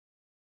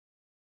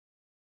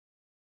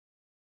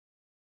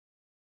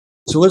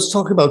So let's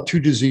talk about two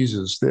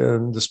diseases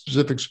and the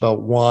specifics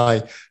about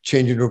why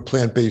changing to a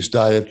plant-based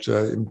diet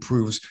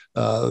improves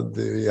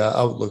the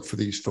outlook for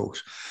these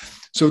folks.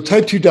 So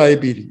type 2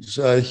 diabetes,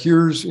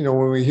 here's,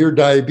 when we hear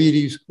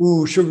diabetes,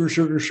 ooh, sugar,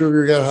 sugar,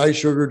 sugar, got high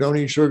sugar, don't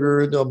eat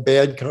sugar, no,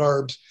 bad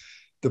carbs.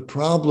 The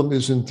problem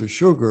isn't the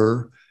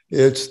sugar,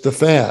 it's the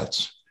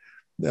fats.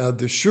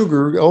 The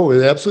sugar,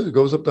 it absolutely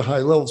goes up to high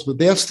levels, but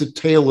that's the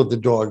tail of the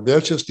dog.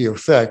 That's just the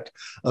effect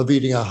of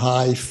eating a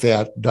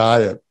high-fat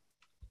diet.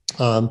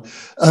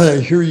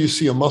 Here you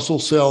see a muscle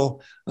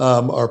cell.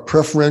 Our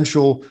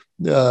preferential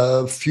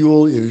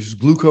fuel is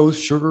glucose,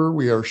 sugar.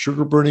 We are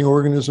sugar-burning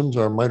organisms.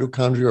 Our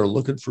mitochondria are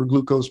looking for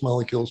glucose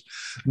molecules.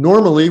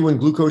 Normally, when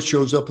glucose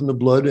shows up in the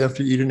blood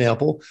after you eat an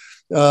apple,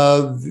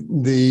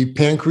 the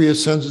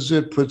pancreas senses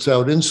it, puts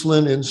out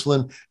insulin.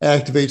 Insulin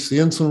activates the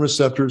insulin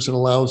receptors and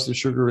allows the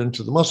sugar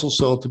into the muscle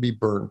cell to be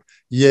burned.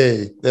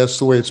 Yay, that's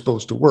the way it's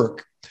supposed to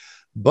work.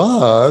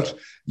 But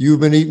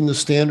you've been eating the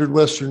standard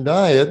Western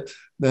diet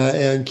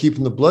and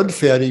keeping the blood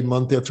fatty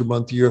month after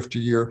month, year after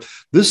year.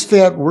 This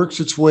fat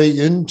works its way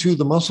into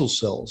the muscle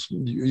cells.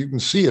 You can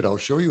see it. I'll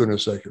show you in a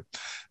second.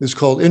 It's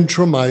called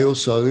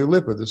intramyocellular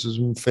lipid. This is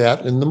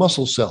fat in the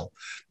muscle cell.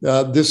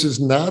 This is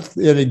not,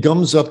 and it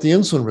gums up the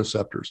insulin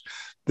receptors.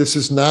 This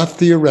is not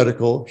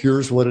theoretical.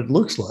 Here's what it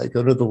looks like.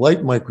 Under the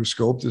light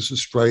microscope, this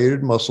is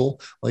striated muscle,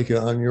 like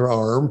on your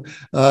arm.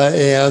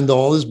 And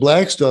all this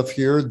black stuff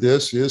here,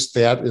 this is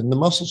fat in the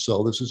muscle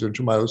cell. This is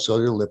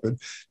intramyocellular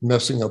lipid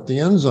messing up the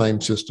enzyme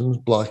systems,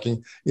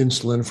 blocking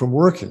insulin from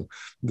working.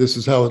 This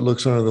is how it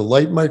looks under the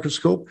light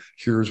microscope.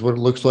 Here's what it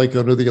looks like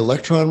under the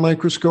electron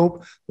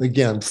microscope.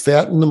 Again,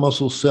 fat in the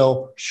muscle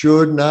cell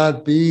should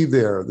not be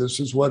there. This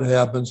is what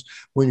happens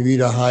when you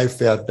eat a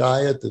high-fat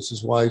diet. This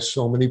is why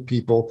so many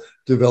people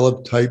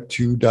develop type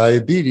 2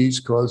 diabetes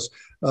because,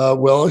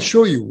 I'll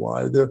show you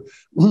why.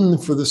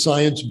 For the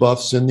science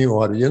buffs in the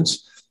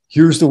audience,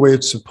 here's the way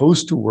it's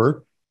supposed to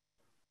work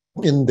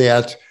in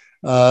that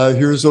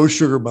here's those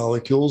sugar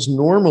molecules.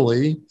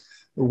 Normally,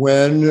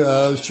 when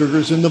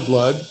sugar's in the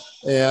blood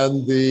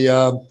and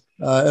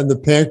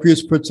the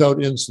pancreas puts out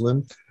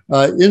insulin,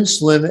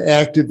 insulin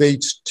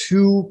activates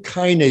two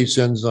kinase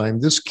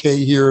enzymes. This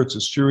K here, it's a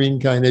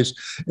serine kinase,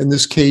 and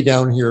this K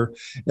down here.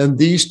 And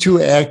these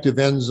two active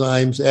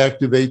enzymes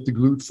activate the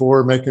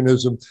GLUT4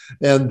 mechanism,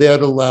 and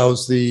that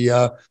allows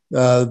the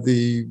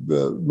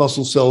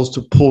muscle cells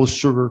to pull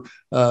sugar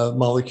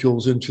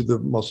molecules into the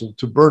muscle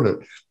to burn it.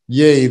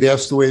 Yay,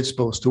 that's the way it's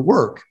supposed to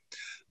work.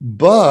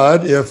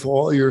 But if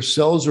all your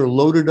cells are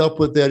loaded up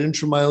with that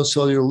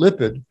intramyocellular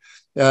lipid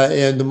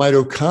and the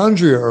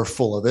mitochondria are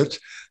full of it,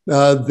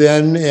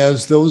 then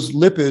as those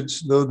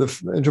lipids, though the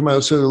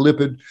intramyocellular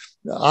lipid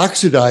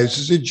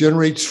oxidizes, it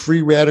generates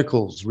free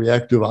radicals,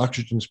 reactive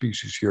oxygen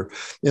species here,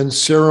 and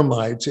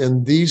ceramides.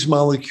 And these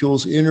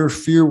molecules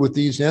interfere with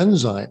these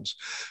enzymes.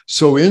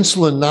 So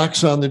insulin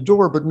knocks on the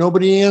door, but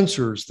nobody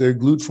answers. The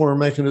GLUT4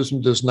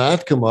 mechanism does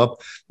not come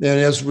up. And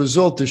as a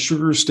result, the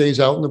sugar stays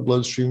out in the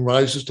bloodstream,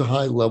 rises to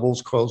high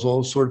levels, causes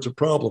all sorts of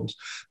problems.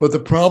 But the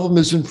problem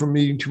isn't from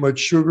eating too much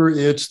sugar,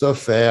 it's the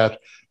fat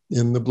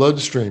in the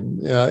bloodstream,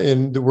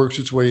 and it works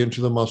its way into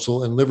the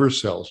muscle and liver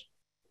cells.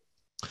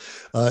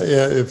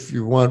 If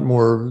you want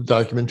more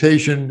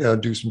documentation,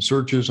 do some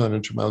searches on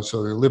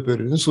intramyocellular lipid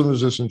and insulin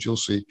resistance. You'll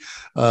see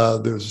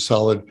there's a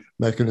solid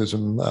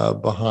mechanism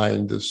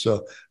behind this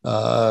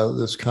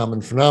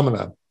common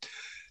phenomenon.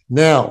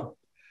 Now,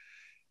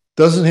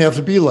 doesn't have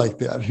to be like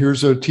that.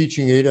 Here's a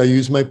teaching aid I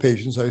use my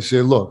patients. I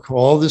say, look,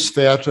 all this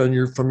fat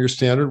from your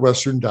standard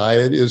Western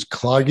diet is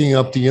clogging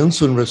up the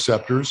insulin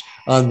receptors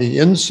on the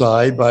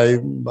inside by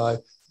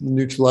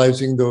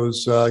neutralizing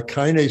those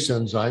kinase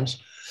enzymes.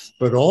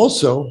 But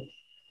also,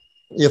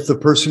 if the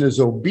person is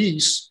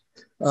obese,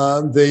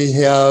 they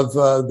have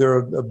their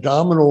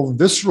abdominal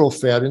visceral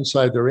fat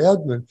inside their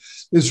abdomen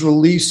is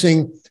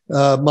releasing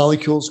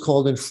molecules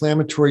called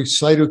inflammatory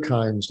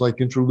cytokines like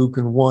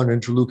interleukin-1,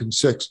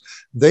 interleukin-6.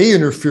 They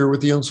interfere with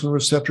the insulin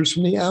receptors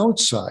from the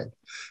outside.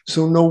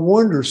 So no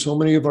wonder so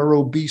many of our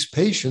obese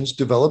patients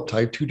develop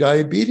type 2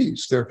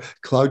 diabetes. They're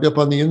clogged up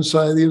on the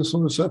inside of the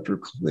insulin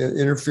receptor,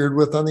 interfered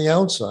with on the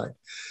outside.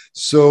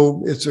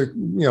 So it's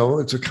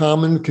a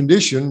common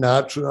condition,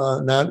 not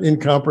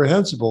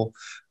incomprehensible.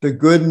 The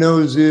good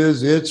news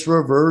is it's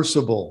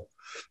reversible.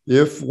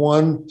 If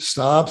one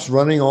stops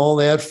running all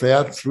that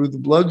fat through the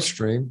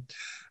bloodstream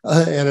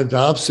and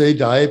adopts a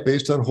diet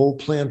based on whole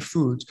plant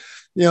foods,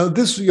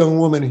 this young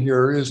woman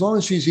here, as long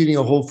as she's eating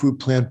a whole food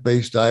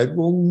plant-based diet,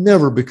 will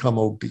never become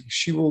obese.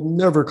 She will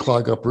never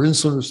clog up her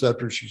insulin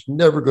receptors. She's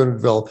never going to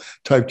develop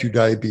type 2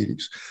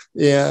 diabetes.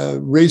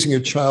 Raising a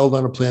child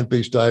on a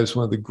plant-based diet is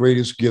one of the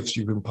greatest gifts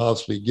you can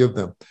possibly give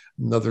them.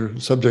 Another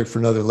subject for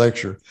another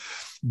lecture.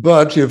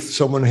 But if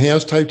someone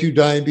has type 2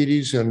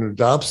 diabetes and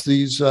adopts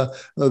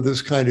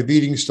this kind of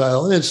eating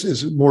style, and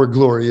it's more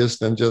glorious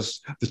than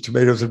just the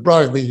tomatoes and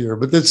broccoli here,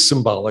 but that's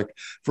symbolic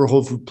for a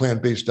whole food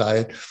plant-based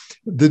diet,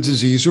 the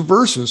disease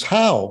reverses.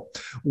 How?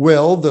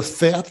 Well, the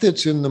fat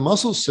that's in the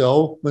muscle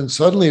cell, when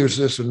suddenly there's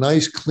this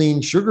nice,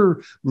 clean,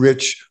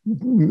 sugar-rich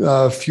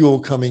fuel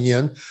coming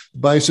in,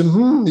 by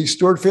these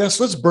stored fats,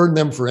 let's burn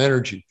them for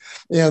energy.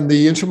 And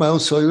the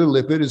intracellular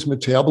lipid is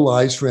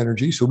metabolized for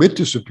energy, so it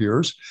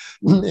disappears.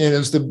 And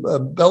as the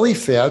belly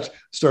fat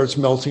starts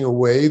melting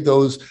away,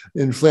 those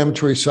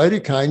inflammatory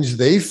cytokines,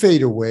 they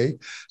fade away.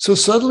 So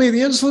suddenly the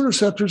insulin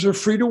receptors are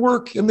free to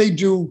work, and they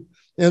do.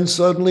 And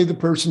suddenly the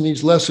person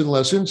needs less and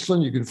less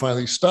insulin. You can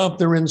finally stop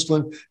their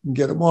insulin and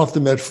get them off the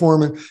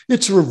metformin.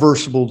 It's a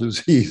reversible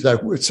disease. I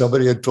wish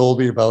somebody had told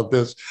me about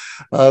this,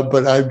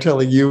 but I'm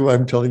telling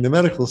the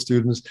medical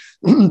students,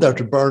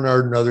 Dr.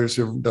 Barnard and others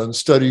have done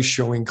studies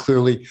showing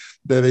clearly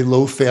that a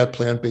low-fat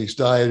plant-based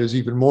diet is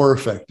even more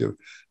effective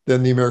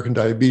than the American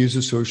Diabetes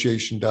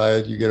Association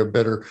diet. You get a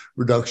better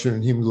reduction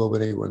in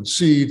hemoglobin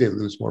A1C. They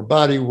lose more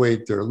body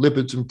weight. Their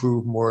lipids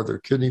improve more. Their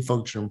kidney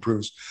function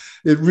improves.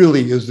 It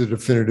really is the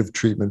definitive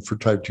treatment for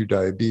type 2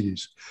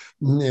 diabetes.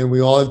 And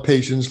we all have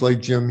patients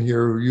like Jim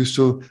here who used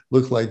to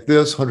look like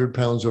this, 100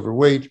 pounds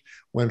overweight,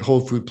 went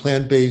whole food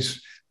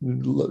plant-based,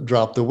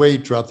 dropped the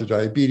weight, dropped the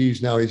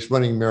diabetes. Now he's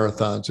running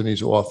marathons and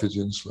he's off his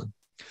insulin.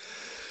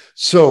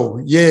 So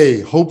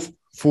yay, hope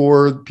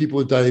for people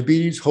with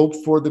diabetes, hope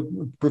for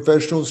the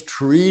professionals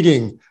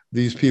treating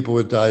these people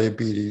with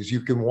diabetes.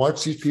 You can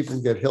watch these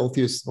people get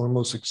healthy. It's one of the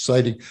most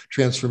exciting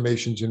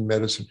transformations in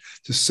medicine.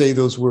 To say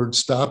those words,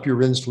 stop your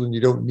insulin,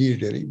 you don't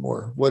need it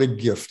anymore. What a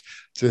gift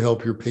to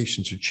help your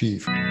patients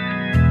achieve.